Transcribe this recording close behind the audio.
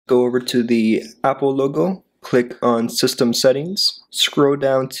go over to the Apple logo, click on System Settings, scroll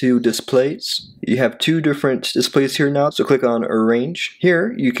down to Displays. You have two different displays here now, so click on Arrange.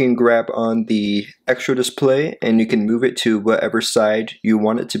 Here you can grab on the extra display and you can move it to whatever side you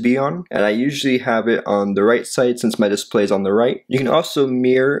want it to be on. And I usually have it on the right side since my display is on the right. You can also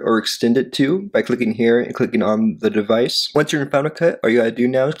mirror or extend it too by clicking here and clicking on the device. Once you're in Final Cut, all you gotta do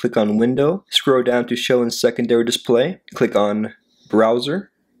now is click on Window, scroll down to Show in Secondary Display, click on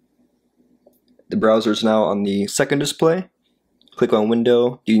Browser. The browser is now on the second display. Click on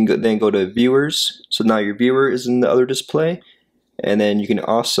Window. You can then go to Viewers. So now your viewer is in the other display. And then you can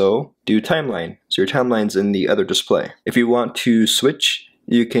also do Timeline. So your timeline's in the other display. If you want to switch,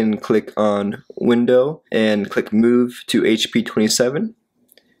 you can click on Window and click Move to HP 27.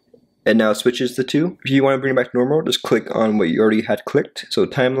 And now it switches the two. If you want to bring it back to normal, just click on what you already had clicked. So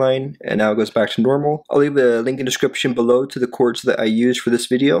Timeline, and now it goes back to normal. I'll leave a link in the description below to the cords that I used for this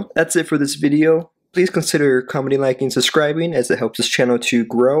video. That's it for this video. Please consider commenting, liking, subscribing as it helps this channel to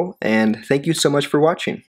grow. And thank you so much for watching.